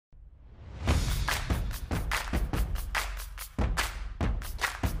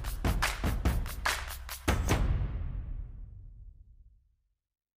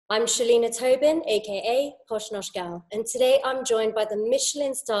I'm Shalina Tobin, aka Poshnoshgal, and today I'm joined by the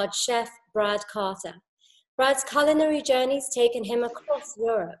Michelin-starred chef Brad Carter. Brad's culinary journey's taken him across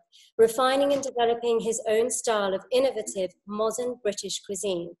Europe, refining and developing his own style of innovative, modern British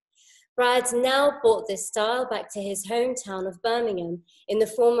cuisine. Brad's now brought this style back to his hometown of Birmingham in the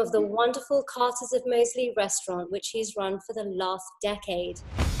form of the wonderful Carter's of Moseley restaurant, which he's run for the last decade.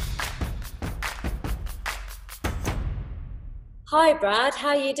 Hi, Brad. How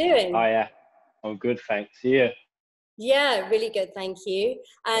are you doing? Hiya. I'm good, thanks. You? Yeah, really good, thank you.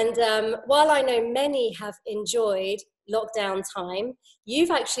 And while I know many have enjoyed lockdown time,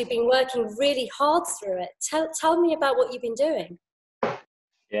 you've actually been working really hard through it. Tell me about what you've been doing.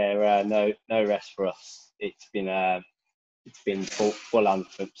 Yeah, no rest for us. It's been full on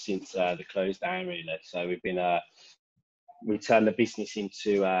since the close down, really. So we turned the business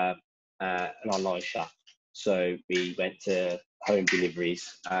into an online shop. So we went to home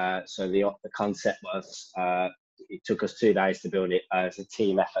deliveries. So the concept was it took us 2 days to build it as a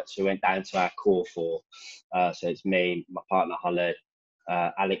team effort. So we went down to our core four. So it's me, my partner Holly,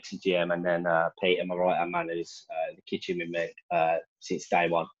 Alex the GM, and then Peter, my right hand man, who's in the kitchen with me since day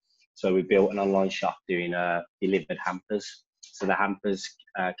one. So we built an online shop doing delivered hampers. So the hampers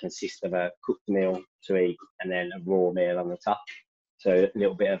consist of a cooked meal to eat and then a raw meal on the top. So a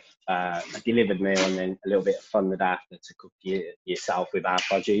little bit of a delivered meal and then a little bit of fun the day after to cook yourself with our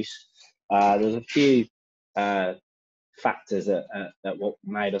produce. There's a few factors that what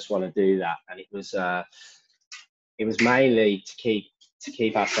made us want to do that, and it was mainly to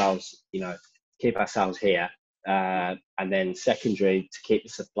keep ourselves, keep ourselves here, and then secondary to keep the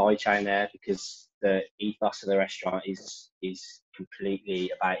supply chain there, because the ethos of the restaurant is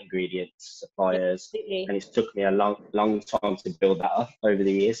completely about ingredients, suppliers, and it's took me a long time to build that up over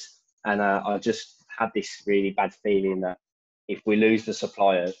the years. And I just had this really bad feeling that if we lose the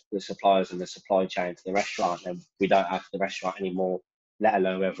suppliers and the supply chain to the restaurant, then we don't have the restaurant anymore, let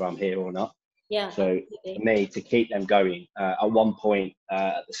alone whether I'm here or not. Yeah. So for me, to keep them going, at one point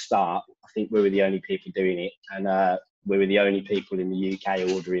at the start, I think we were the only people doing it, and we were the only people in the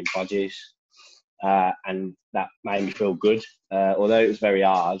UK ordering produce. And that made me feel good. Although it was very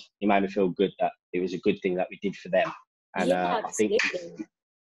hard, it made me feel good that it was a good thing that we did for them. And I think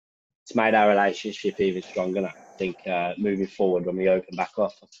it's made our relationship even stronger now. I think moving forward, when we open back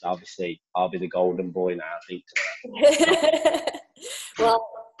up, obviously I'll be the golden boy now, I think. Well,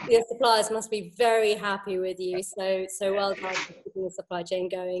 your suppliers must be very happy with you. So well done for keeping the supply chain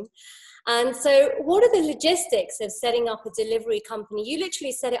going. And so what are the logistics of setting up a delivery company? You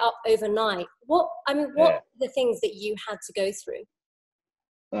literally set it up overnight. What are the things that you had to go through?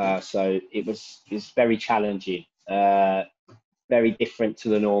 So it was very challenging, very different to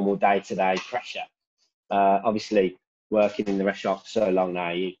the normal day-to-day pressure. Obviously, working in the restaurant for so long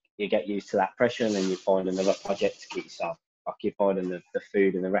now, you get used to that pressure, and then you find another project to keep yourself occupied, and the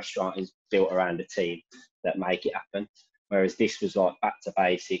food in the restaurant is built around a team that make it happen. Whereas this was like back to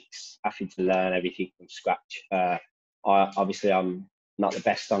basics, having to learn everything from scratch. I'm not the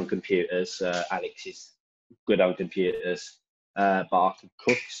best on computers. Alex is good on computers, but I can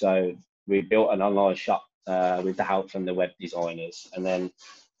cook. So we built an online shop with the help from the web designers, and then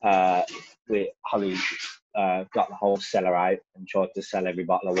Holly got the whole cellar out and tried to sell every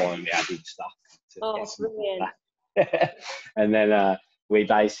bottle of wine we had in stock. Oh, brilliant. And then we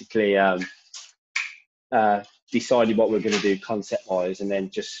basically decided what we were going to do concept wise, and then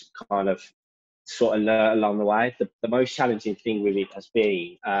just kind of sort of learn along the way. The most challenging thing with it has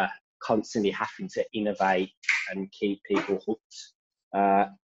been constantly having to innovate and keep people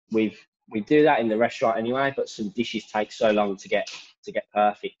hooked. We do that in the restaurant anyway, but some dishes take so long to get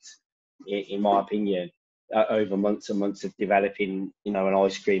perfect, in my opinion, over months and months of developing, an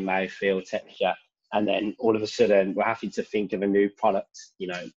ice cream mouthfeel, texture. And then all of a sudden we're having to think of a new product,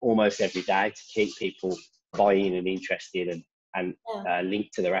 almost every day to keep people buying and interested and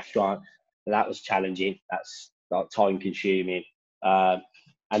linked to the restaurant. So that was challenging. That's like time consuming. And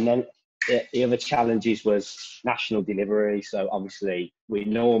then the other challenges was national delivery. So obviously we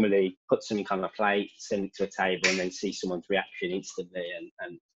normally put something on a plate, send it to a table, and then see someone's reaction instantly.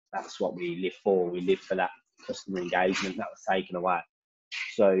 And that's what we live for. We live for that customer engagement. That was taken away.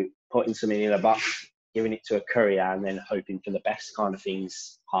 So putting something in a box, giving it to a courier, and then hoping for the best kind of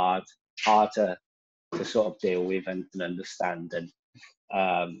things, hard to sort of deal with and understand. And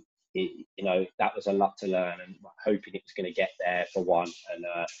that was a lot to learn, and hoping it was going to get there for one. And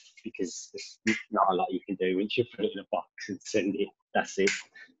because there's not a lot you can do once you put it in a box and send it. That's it.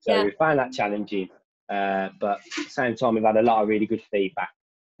 So we found that challenging, but at the same time we've had a lot of really good feedback.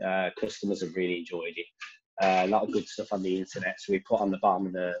 Customers have really enjoyed it. a lot of good stuff on the internet. So we put on the bottom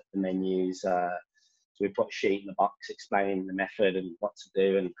of the menus. So we put a sheet in the box explaining the method and what to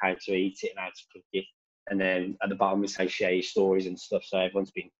do and how to eat it and how to cook it. And then at the bottom we say share your stories and stuff. So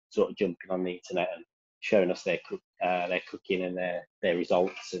everyone's been sort of jumping on the internet and showing us their cooking and their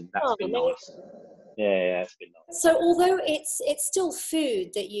results, and that's been nice. Yeah, it's been nice. So although it's still food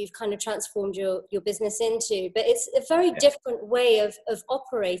that you've kind of transformed your business into, but it's a very different way of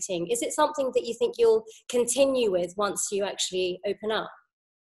operating. Is it something that you think you'll continue with once you actually open up?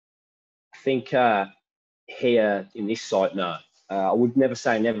 I think here in this site, no. I would never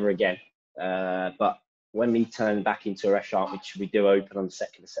say never again. But when we turn back into a restaurant, which we do open on the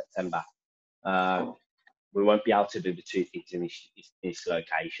 2nd of September, we won't be able to do the two things in this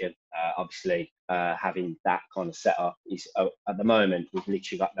location. Obviously, having that kind of setup is, at the moment, we've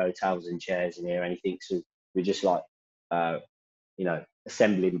literally got no tables and chairs in here or anything. So we're just like,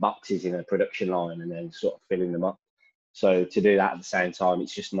 assembling boxes in a production line and then sort of filling them up. So to do that at the same time,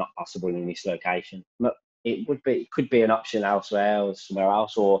 it's just not possible in this location. But it could be an option elsewhere or somewhere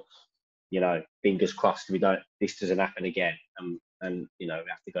else, or, fingers crossed this doesn't happen again. And we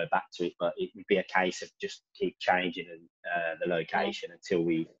have to go back to it, but it would be a case of just keep changing the location until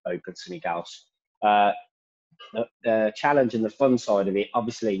we open something else. The challenge and the fun side of it,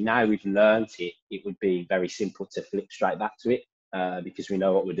 obviously, now we've learned it, it would be very simple to flip straight back to it because we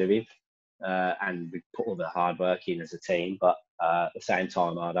know what we're doing and we put all the hard work in as a team. But at the same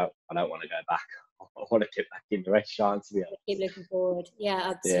time, I don't want to go back. I want to get back in the restaurant, to be honest. Keep looking forward. Yeah,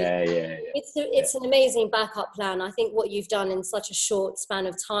 absolutely. Yeah. It's an amazing backup plan. I think what you've done in such a short span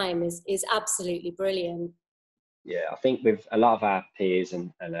of time is absolutely brilliant. Yeah, I think with a lot of our peers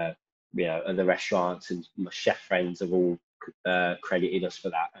and the restaurants and my chef friends have all credited us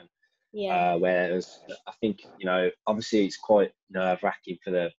for that. And whereas I think, obviously it's quite nerve-wracking for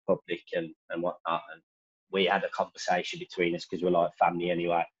the public and whatnot. And we had a conversation between us because we're like family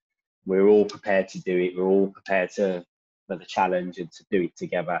anyway. We're all prepared to do it. We're all prepared for the challenge and to do it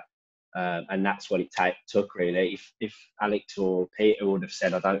together. And that's what it took, really. If Alex or Peter would have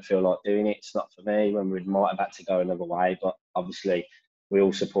said, I don't feel like doing it, it's not for me, when we might have had to go another way. But obviously, we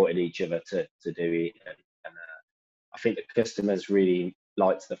all supported each other to do it. And I think the customers really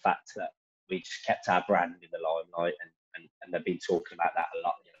liked the fact that we just kept our brand in the limelight, and they've been talking about that a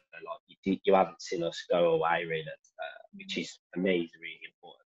lot. You haven't seen us go away, really, which is, for me, is really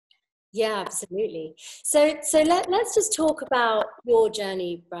important. Yeah, absolutely. So let's just talk about your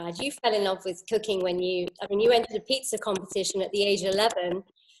journey, Brad. You fell in love with cooking when you entered a pizza competition at the age of 11.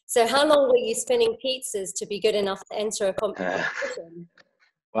 So how long were you spinning pizzas to be good enough to enter a competition?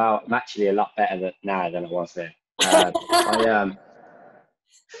 Well, I'm actually a lot better now than I was then.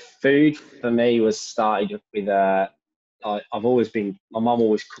 Food for me was started with I've always been, my mum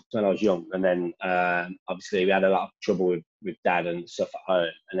always cooked when I was young, and then obviously we had a lot of trouble with dad and stuff at home,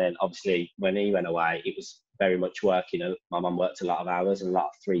 and then obviously when he went away it was very much working. My mum worked a lot of hours and a lot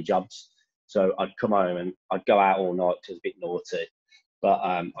of 3 jobs, so I'd come home and I'd go out all night, which was a bit naughty, but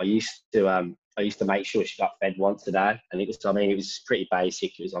I used to make sure she got fed once a day, and it was pretty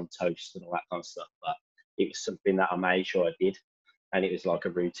basic. It was on toast and all that kind of stuff, but it was something that I made sure I did. And it was like a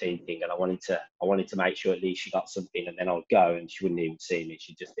routine thing, and I wanted to make sure at least she got something, and then I would go and she wouldn't even see me,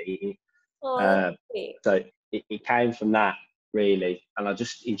 she'd just eat it. So it came from that, really, and I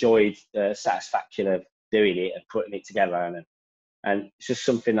just enjoyed the satisfaction of doing it and putting it together, and it's just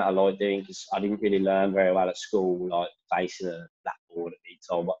something that I like doing, because I didn't really learn very well at school, like facing a blackboard and being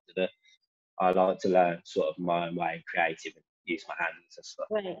told what to do. I like to learn sort of my own way, creative, and use my hands and stuff.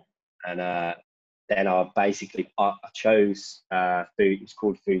 Right. And then I chose food. It was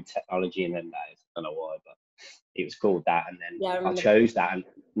called food technology in them days. I don't know why, but it was called that. And then I chose that, and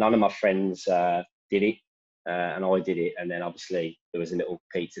none of my friends did it, and I did it. And then obviously there was a little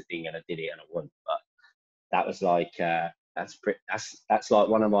pizza thing, and I did it, and I won. But that was like that's like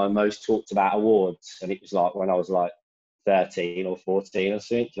one of my most talked about awards, and it was like when I was like 13 or 14 or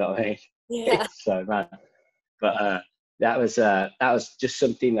something. Do you know what I mean? Yeah. So man, but that was just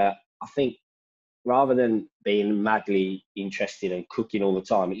something that I think, rather than being madly interested in cooking all the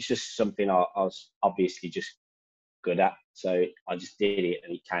time, it's just something I was obviously just good at. So I just did it,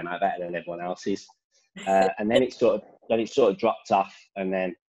 and it came out better than everyone else's. And then it sort of dropped off, and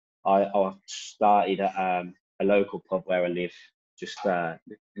then I started at a local pub where I live, just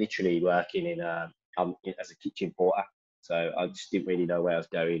literally working as a kitchen porter. So I just didn't really know where I was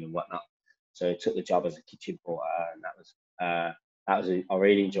going and whatnot. So I took the job as a kitchen porter, and I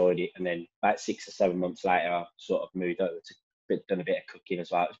really enjoyed it. And then about 6 or 7 months later, I sort of moved over to done a bit of cooking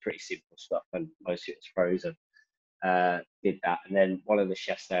as well. It was pretty simple stuff, and most of it was frozen. Did that, and then one of the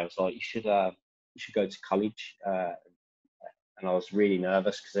chefs there was like, "You should go to college. And I was really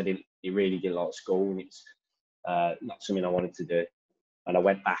nervous because I really didn't like school, and it's not something I wanted to do. And I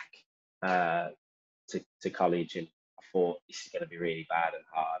went back to college, and I thought this is going to be really bad and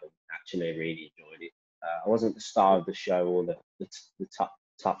hard, and actually really enjoyed it. I wasn't the star of the show or the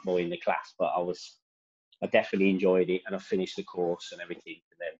top boy in the class, but I definitely enjoyed it, and I finished the course and everything.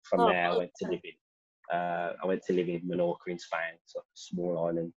 And then from there, I went to live in Menorca in Spain, so a small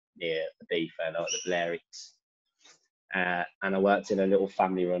island near Ibiza, like the Balearics. And I worked in a little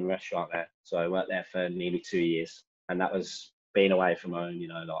family-run restaurant there. So I worked there for nearly 2 years, and that was being away from home, you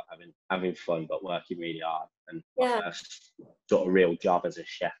know, like having fun, but working really hard. And my first sort of real job as a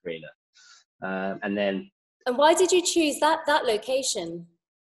chef, really. And then. And why did you choose that location?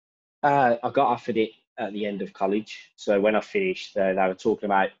 I got offered it at the end of college. So when I finished, they were talking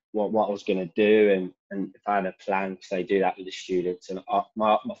about what I was going to do and if I had a plan, because they do that with the students. And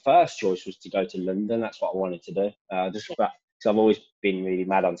my first choice was to go to London. That's what I wanted to do. Just because I've always been really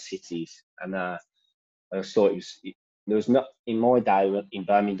mad on cities, and I just thought there was not in my day in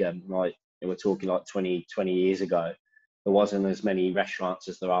Birmingham, like we're talking like 20 years ago, there wasn't as many restaurants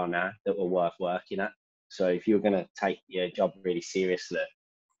as there are now that were worth working at. So if you were going to take your job really seriously,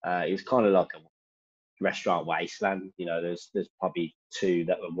 it was kind of like a restaurant wasteland. You know, there's probably 2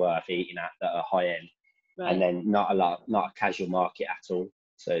 that were worth eating at that are high end, and then not a casual market at all.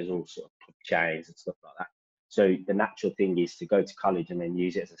 So there's all sort of pub chains and stuff like that. So the natural thing is to go to college and then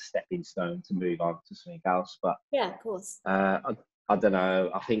use it as a stepping stone to move on to something else. But yeah, of course. I don't know.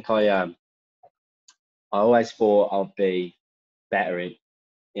 I think I always thought I'd be better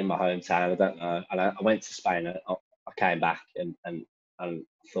in my hometown. I don't know. And I went to Spain. I came back and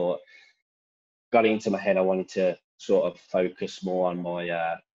thought, got into my head, I wanted to sort of focus more on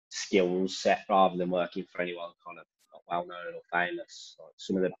my skills set rather than working for anyone kind of not well known or famous. Like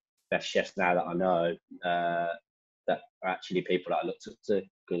some of the best chefs now that I know that are actually people that I looked up to,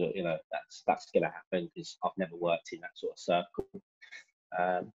 because you know that's going to happen because I've never worked in that sort of circle.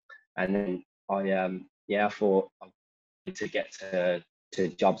 And then I thought I wanted to get to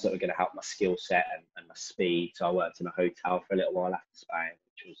jobs that were going to help my skill set and my speed. So I worked in a hotel for a little while after Spain,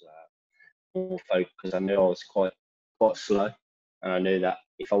 which was more focused because I knew I was quite slow, and I knew that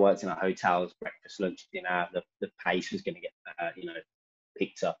if I worked in a hotel, breakfast, lunch, dinner, the pace was going to get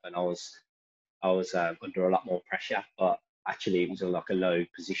picked up, and I was under a lot more pressure. But actually, it was like a low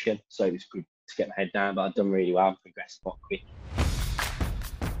position, so it was good to get my head down. But I'd done really well and progressed quite quick.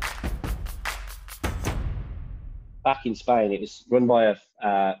 Back in Spain, it was run by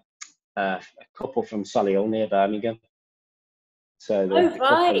a couple from Solihull near Birmingham. So the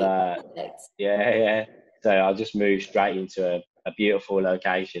couple, yeah. So I just moved straight into a beautiful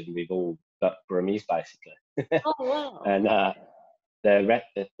location with all but Brummies, basically. Oh wow! And the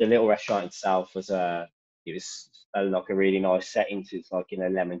little restaurant itself was like a really nice setting. So it's like in a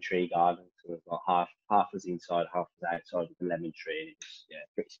lemon tree garden, so it was like half was inside, half was outside of the lemon tree. And it was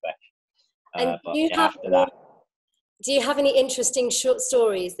pretty special. And after that. Do you have any interesting short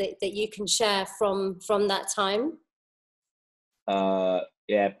stories that you can share from that time?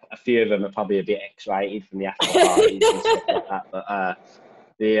 Yeah, a few of them are probably a bit X-rated from the after parties and stuff like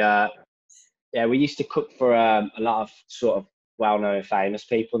that. But we used to cook for a lot of sort of well-known, famous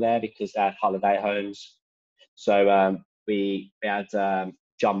people there because they had holiday homes. So we had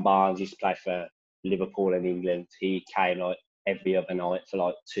John Barnes used to play for Liverpool in England. He came like every other night for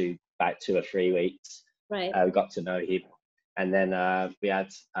like about 2 or 3 weeks. Right. We got to know him. And then we had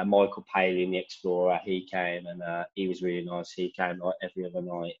Michael Palin, the explorer. He came, and he was really nice. He came like every other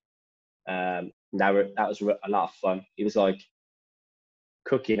night. That was a lot of fun. It was like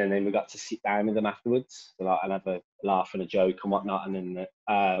cooking, and then we got to sit down with them afterwards, so, like, and have a laugh and a joke and whatnot. And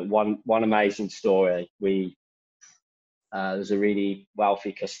then one amazing story. There was a really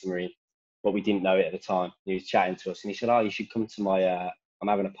wealthy customer, but we didn't know it at the time. He was chatting to us, and he said, "Oh, you should come to my. I'm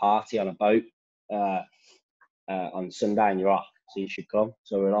having a party on a boat." On Sunday and you're off, so you should come.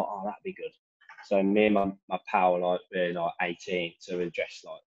 So we're like, oh, that'd be good. So me and my pal we're like 18, so we're dressed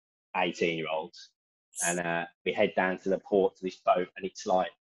like 18-year-olds, and we head down to the port to this boat, and it's like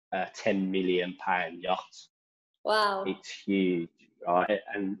a £10 million yacht. Wow. It's huge, right?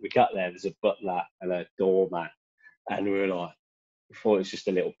 And we got there's a butler and a doorman, and we were like, we thought it was just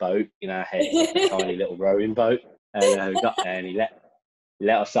a little boat, you know, like a tiny little rowing boat. And we got there, and he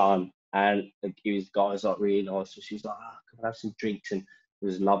let us on. And he was guys like really nice. So she was like, "Come and have some drinks." And there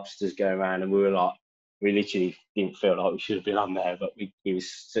was lobsters going around, and we were like, we literally didn't feel like we should have been on there, but he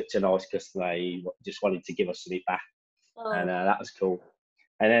was such a nice customer. He just wanted to give us something back, and that was cool.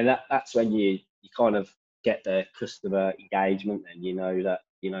 And then that's when you kind of get the customer engagement, and you know that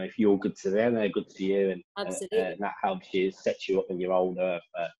you know, if you're good to them, they're good to you, and Absolutely. that helps you, set you up when you're older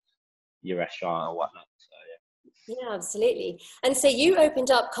for your restaurant and whatnot. So Yeah, absolutely. And so you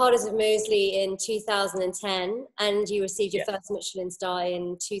opened up Carter's of Moseley in 2010 and you received your yeah. first Michelin star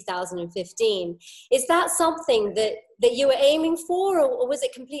in 2015. Is that something that you were aiming for, or was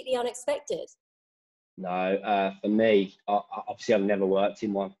it completely unexpected? No, for me, obviously I've never worked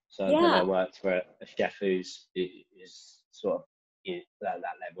in one, so I've Yeah, never worked for a chef who's is sort of in that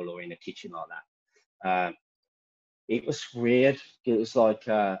level or in a kitchen like that. It was weird. It was like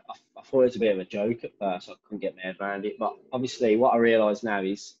I thought it was a bit of a joke at first. I couldn't get my head around it, but obviously, what I realise now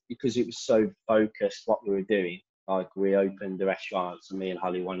is because it was so focused what we were doing. Like we opened the restaurants, and me and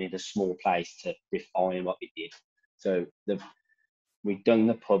Holly wanted a small place to refine what we did. So we'd done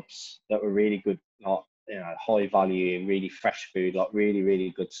the pubs that were really good, like, you know, high value, really fresh food, like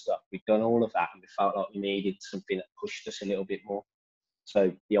really good stuff. We'd done all of that, and we felt like we needed something that pushed us a little bit more.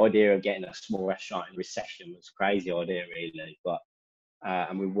 So the idea of getting a small restaurant in recession was a crazy idea, really. But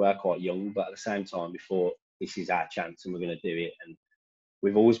and we were quite young, but at the same time, we thought this is our chance, and we're going to do it. And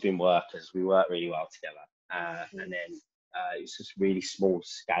we've always been workers. We work really well together. And then it was just really small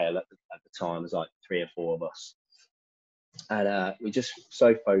scale at the time. It was like 3 or 4 of us, and we're just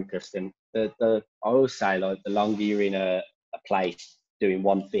so focused. And I always say, like, the longer you're in a place doing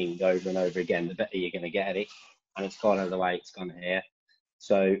one thing over and over again, the better you're going to get at it. And it's kind of the way it's gone here.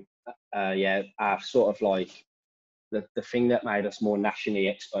 So yeah, our sort of like the thing that made us more nationally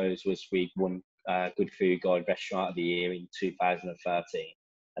exposed was we won Good Food Guide Restaurant of the Year in 2013,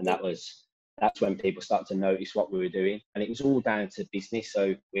 and that's when people started to notice what we were doing, and it was all down to business.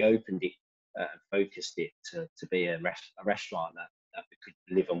 So we opened it and focused it to be a restaurant that we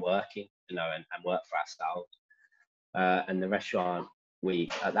could live and work in, you know, and work for ourselves. And the restaurant,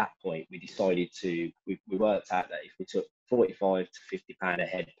 at that point we decided we worked out that if we took 45 to 50 pound a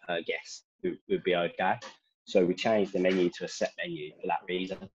head per guest, we'd be okay. So we changed the menu to a set menu for that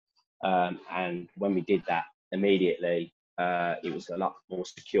reason. And when we did that, immediately it was a lot more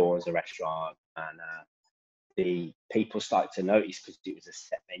secure as a restaurant, and the people started to notice because it was a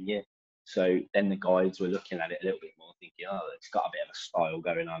set menu. So then the guides were looking at it a little bit more, thinking, oh, it's got a bit of a style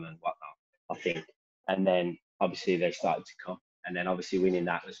going on and whatnot, I think. And then obviously they started to come. And then obviously winning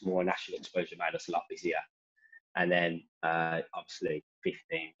that was more national exposure, made us a lot busier. And then obviously 15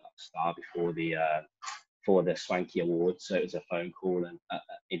 got a star before the Swanky Awards. So it was a phone call and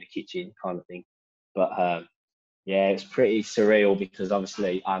in the kitchen kind of thing. But yeah, it's pretty surreal because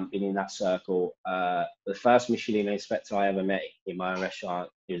obviously I've been in that circle. The first Michelin inspector I ever met in my own restaurant,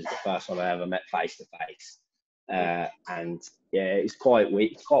 he was the first one I ever met face to face. And yeah, it's quite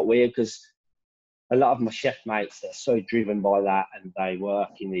weird. It's quite weird because a lot of my chef mates, they're so driven by that, and they work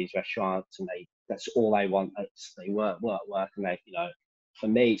in these restaurants, and that's all they want. They work, and they, you know, for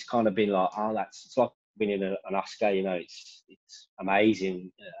me, it's kind of been like, oh, it's like winning an Oscar. You know, it's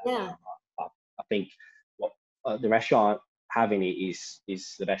amazing. yeah, I think what the restaurant having it is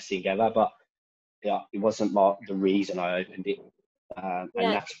the best thing ever. But yeah, it wasn't the reason I opened it, and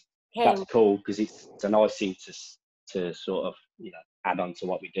yeah. that's Came. cool because it's a nice thing to sort of, you know, add on to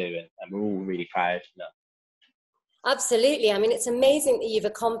what we do, and we're all really proud. You know. Absolutely. I mean, it's amazing that you've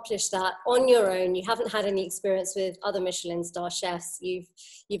accomplished that on your own. You haven't had any experience with other Michelin star chefs. You've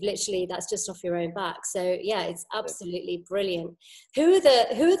literally, that's just off your own back. So yeah, it's absolutely brilliant. Who are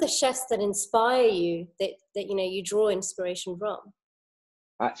the chefs that inspire you, that you know you draw inspiration from?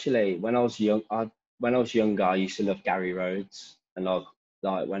 Actually, when I was younger, I used to love Gary Rhodes, and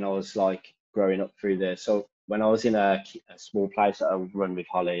like when I was like growing up through there. So when I was in a small place that I would run with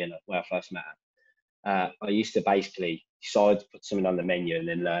Holly and where I first met her, I used to basically decide to put something on the menu and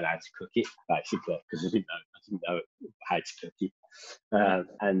then learn how to cook it, basically, because I didn't know how to cook it.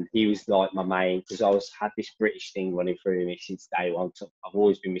 And he was like my main, because I had this British thing running through me since day one. So I've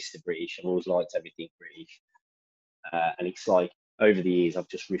always been Mr. British. I've always liked everything British. And it's like over the years I've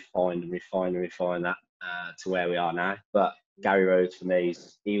just refined that to where we are now. But Gary Rhodes for me,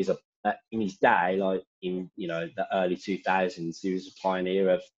 he was in his day, like in, you know, the early 2000s, he was a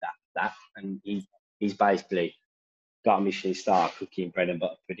pioneer of that, and he's basically got a Michelin star cooking bread and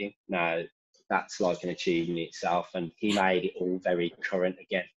butter pudding. Now that's like an achievement in itself, and he made it all very current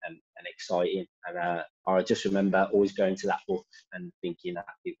again and exciting. And I just remember always going to that book and thinking that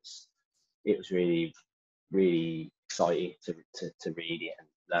it was really exciting to read it and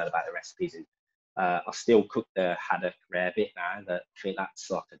learn about the recipes. And I still cook the haddock rarebit now. That I think that's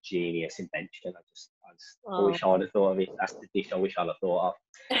like a genius invention. I wish I'd have thought of it. That's the dish I wish I'd have thought of.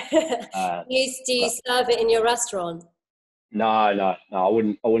 Do you But serve it in your restaurant? No. I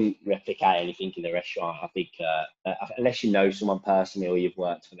wouldn't replicate anything in the restaurant. I think unless you know someone personally or you've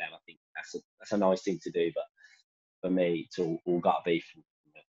worked for them, I think that's a nice thing to do. But for me, it's all got to be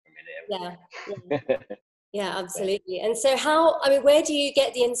Yeah, from yeah, yeah, absolutely. And so I mean, where do you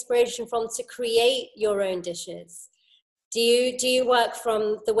get the inspiration from to create your own dishes? Do you work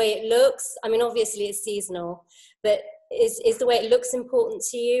from the way it looks? I mean, obviously it's seasonal, but is the way it looks important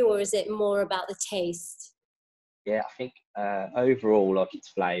to you, or is it more about the taste? Yeah, I think overall, like it's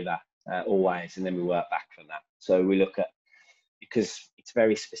flavour always, and then we work back from that. So we look at, because it's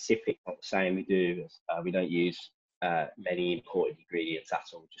very specific. What we're saying we do, we don't use many imported ingredients at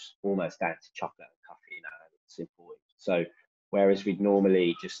all. Just almost down to chocolate and coffee. It's imported. So whereas we'd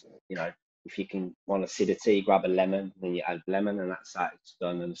normally just, if you can want acidity, grab a lemon, then you add lemon, and that's that. It's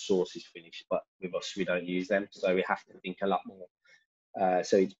done, and the sauce is finished. But with us, we don't use them, so we have to think a lot more.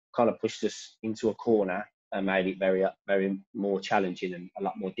 So it kind of pushed us into a corner and made it very, very more challenging and a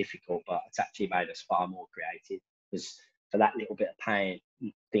lot more difficult. But it's actually made us far more creative, because for that little bit of pain,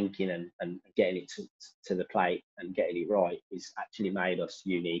 thinking and getting it to the plate and getting it right is actually made us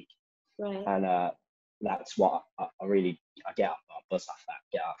unique. Right. And that's what I get a buzz off that,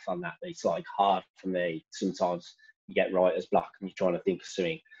 get off on that. It's like hard for me. Sometimes you get writer's block and you're trying to think of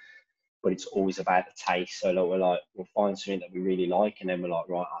something, but it's always about the taste. So we'll find something that we really like, and then we're like,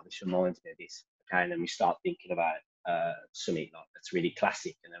 right, this reminds me of this. Okay, and then we start thinking about something like that's really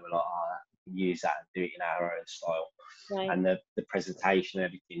classic, and then we're like, we can use that and do it in our own style. Right. And the presentation and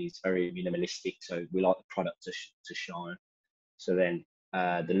everything is very minimalistic, so we like the product to shine. So then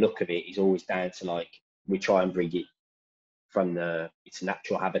the look of it is always down to, like, we try and bring it from its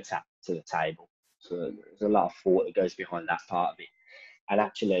natural habitat to the table. So there's a lot of thought that goes behind that part of it. And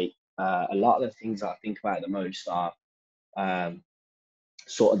actually, a lot of the things that I think about the most are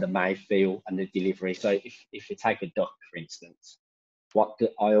sort of the mouthfeel and the delivery. So if you take a duck, for instance,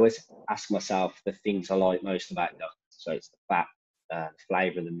 I always ask myself the things I like most about duck. So it's the fat, the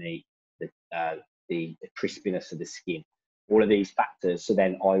flavour of the meat, the crispiness of the skin, all of these factors. So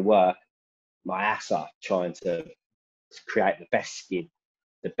then I work my ass off trying to create the best skin,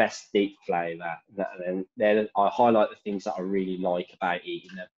 the best deep flavour, and then I highlight the things that I really like about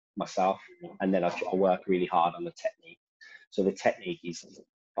eating them myself, and then I work really hard on the technique. So the technique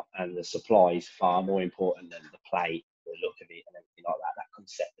and the supply is far more important than the plate, the look of it, and everything like that. That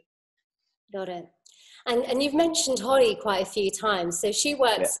comes second. Got it. And you've mentioned Holly quite a few times. So she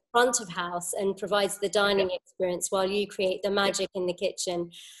works front of house and provides the dining experience while you create the magic in the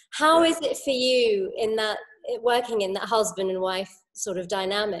kitchen. How is it for you working in that husband and wife sort of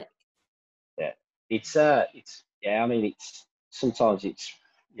dynamic? Yeah, I mean, sometimes it's,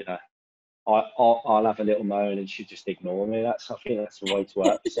 I'll have a little moan and she'll just ignore me. I think that's the way to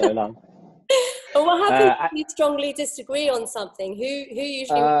work for so long. But what happens if you strongly disagree on something? Who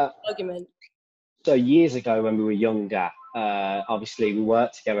usually wins the argument? So years ago, when we were younger, obviously we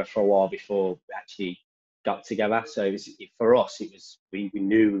worked together for a while before we actually got together. So for us, we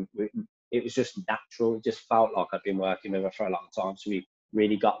knew it was just natural. It just felt like I'd been working with her for a long time, so we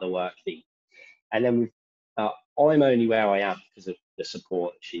really got the work thing. And then I'm only where I am because of the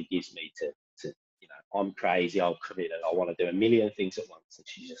support she gives me to I'm crazy, I'll commit, and I want to do a million things at once. And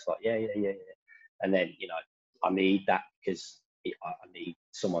she's just like, yeah. And then, I need that, because I need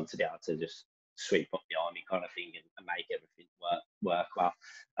someone to be able to just sweep up the army kind of thing and make everything work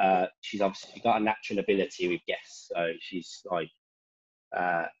well. She's obviously got a natural ability with guests. So she's like,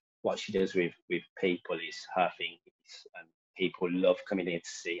 what she does with people is her thing. And people love coming in to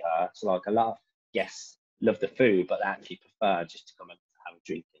see her. So like a lot of guests love the food, but they actually prefer just to come and have a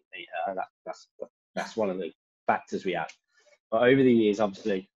drink and meet her. That's one of the factors we have. But over the years,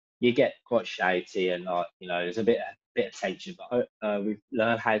 obviously, you get quite shouty and there's a bit of tension. But we've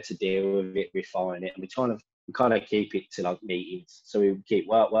learned how to deal with it, refine it, and we kind of keep it to like meetings. So we keep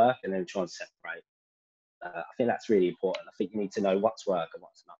work, and then try and separate. I think that's really important. I think you need to know what's work and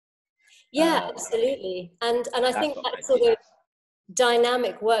what's not. Yeah, absolutely. And I think that sort of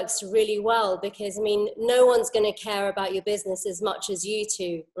dynamic works really well, because I mean, no one's going to care about your business as much as you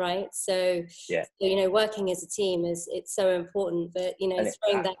two, right? So working as a team it's so important. But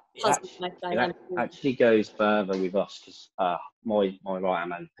throwing that husband-wife dynamic. It actually goes further with us, because my right hand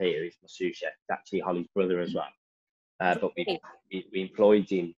man Peter is my sous chef. It's actually Holly's brother as well. But we employed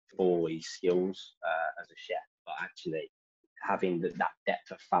him for his skills as a chef, but actually having that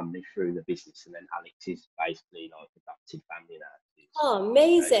depth of family through the business, and then Alex is basically like adopted family now. Oh,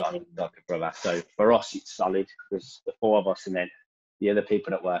 amazing! Like a brother. So for us, it's solid. There's the four of us, and then the other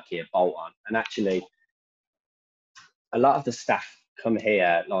people that work here bolt on. And actually, a lot of the staff come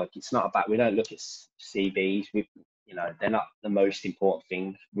here. Like, it's not about, we don't look at CVs. you know, they're not the most important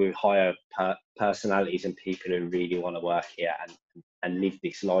thing. We hire personalities and people who really want to work here and live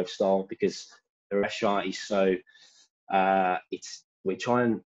this lifestyle, because the restaurant is so,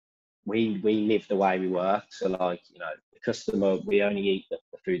 we live the way we work. So like, you know, the customer, we only eat the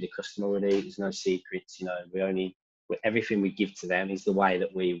food the customer would eat. There's no secrets, you know, everything we give to them is the way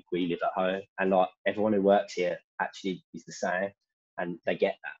that we live at home. And like everyone who works here actually is the same, and they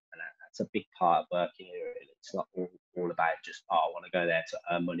get that. And that's a big part of working here, really. It's not all about just, oh, I want to go there to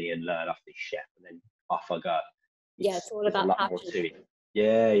earn money and learn off this chef and then off I go. It's all there's about a lot passion. more to it.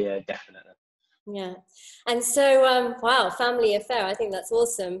 Yeah, definitely. Yeah. And so, wow, family affair. I think that's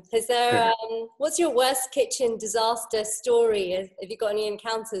awesome. Is there, what's your worst kitchen disaster story? Have you got any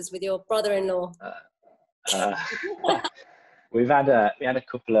encounters with your brother-in-law? We had a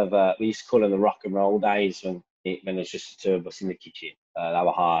couple of, we used to call them the rock and roll days when there's just the two of us in the kitchen. They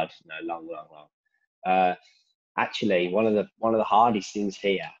were hard, you know, long. Actually, one of the hardest things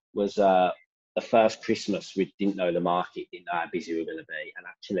here was the first Christmas. We didn't know the market, didn't know how busy we were going to be, and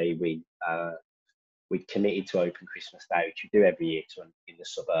actually we committed to open Christmas Day, which we do every year in the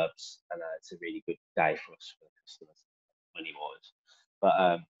suburbs, and it's a really good day for us, for the customers, money wise. But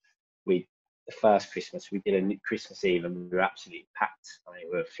the first Christmas we did a Christmas Eve, and we were absolutely packed. I mean,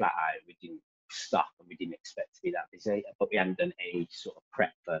 we were flat out. We didn't stop, and we didn't expect to be that busy. But we hadn't done any sort of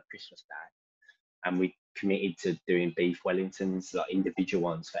prep for Christmas Day, and we committed to doing beef Wellingtons, like individual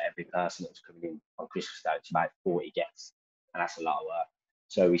ones for every person that was coming in on Christmas Day. It's about 40 guests, and that's a lot of work.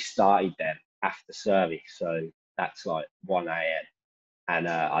 So we started then after service, so that's like 1 a.m. and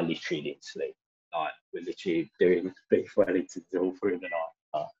I literally didn't sleep. Like we're literally doing beef Wellingtons all through the night,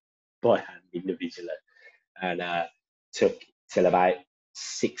 by hand individually, and took till about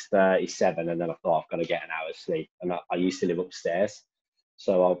 6:37, and then I thought I've got to get an hour's sleep. And I used to live upstairs,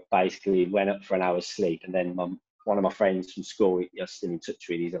 so I basically went up for an hour's sleep, and then one of my friends from school, you're still in touch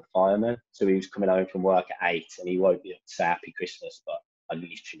with, he's a fireman, so he was coming home from work at 8, and he woke me up to say Happy Christmas, but I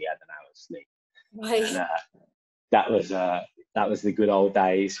literally had an hour's sleep. Right. And that was the good old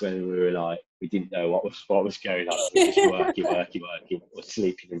days when we were like, we didn't know what was going on. We were just working, or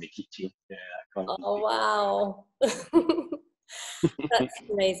sleeping in the kitchen. Yeah. Oh, wow. That's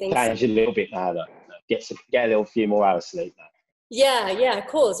amazing. Change a little bit now, though. Get a little few more hours sleep now. Yeah, of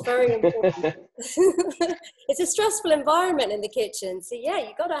course. Very important. It's a stressful environment in the kitchen. So yeah,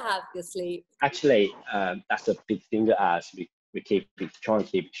 you got to have your sleep. Actually, that's a big thing at ours. We try and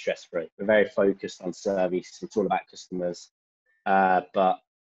keep it stress-free. We're very focused on service. It's all about customers. But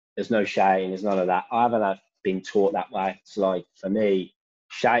there's no shouting. There's none of that. I haven't been taught that way. It's like, for me,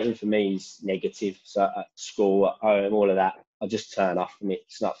 shouting for me is negative. So at school, at home, all of that, I just turn off from it.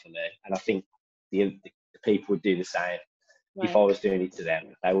 It's not for me. And I think the people would do the same. Right. If I was doing it to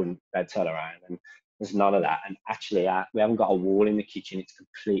them, they'd turn around, and there's none of that. And actually, we haven't got a wall in the kitchen. It's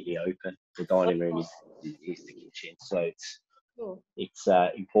completely open. The dining room is the kitchen. So it's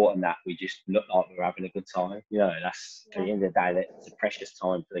important that we just look like we're having a good time. You know, that's at the end of the day, it's a precious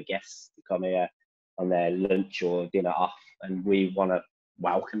time for the guests to come here on their lunch or dinner off, and we want to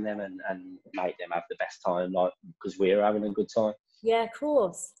welcome them and make them have the best time, like, because we're having a good time. Yeah, of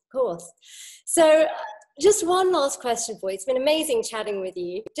course. So just one last question for you. It's been amazing chatting with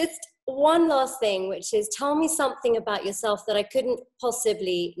you. Just one last thing, which is, tell me something about yourself that I couldn't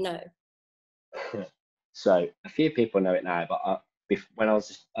possibly know. So a few people know it now, but when I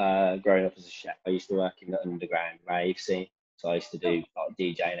was growing up as a chef, I used to work in the underground rave scene. So I used to do like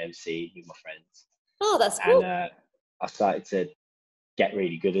DJ and MC with my friends. Oh, that's cool. And I started to get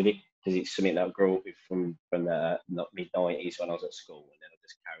really good at it, because it's something that I grew up with from the mid-90s when I was at school, and then I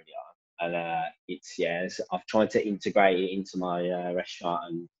just carried it on. And I've tried to integrate it into my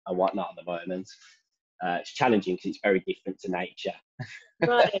restaurant and whatnot at the moment. It's challenging because it's very different to nature.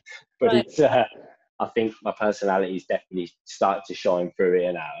 Right. But it's I think my personality is definitely starting to shine through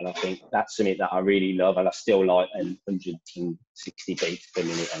here now, and I think that's something that I really love, and I still like 160 beats per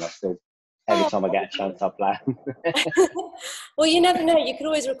minute, and I still, every time I get a chance, I play. Well, you never know. You could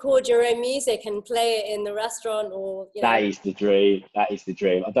always record your own music and play it in the restaurant, or you know. That is the dream. I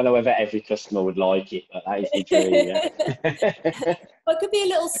don't know whether every customer would like it, but that is the dream. Yeah. But it could be a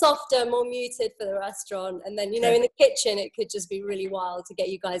little softer, more muted for the restaurant, and then, you know, in the kitchen, it could just be really wild to get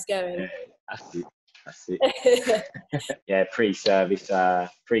you guys going. Yeah, that's it. Yeah, pre-service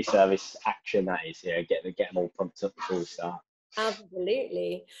action, that is. Yeah, get them all pumped up before we start.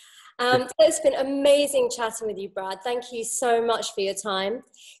 Absolutely. So it's been amazing chatting with you, Brad. Thank you so much for your time.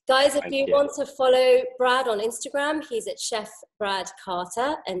 Guys, if you want to follow Brad on Instagram, he's at Chef Brad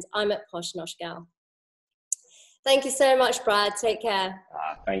Carter, and I'm at Poshnoshgal. Thank you so much, Brad. Take care.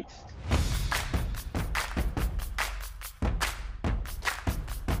 Thanks.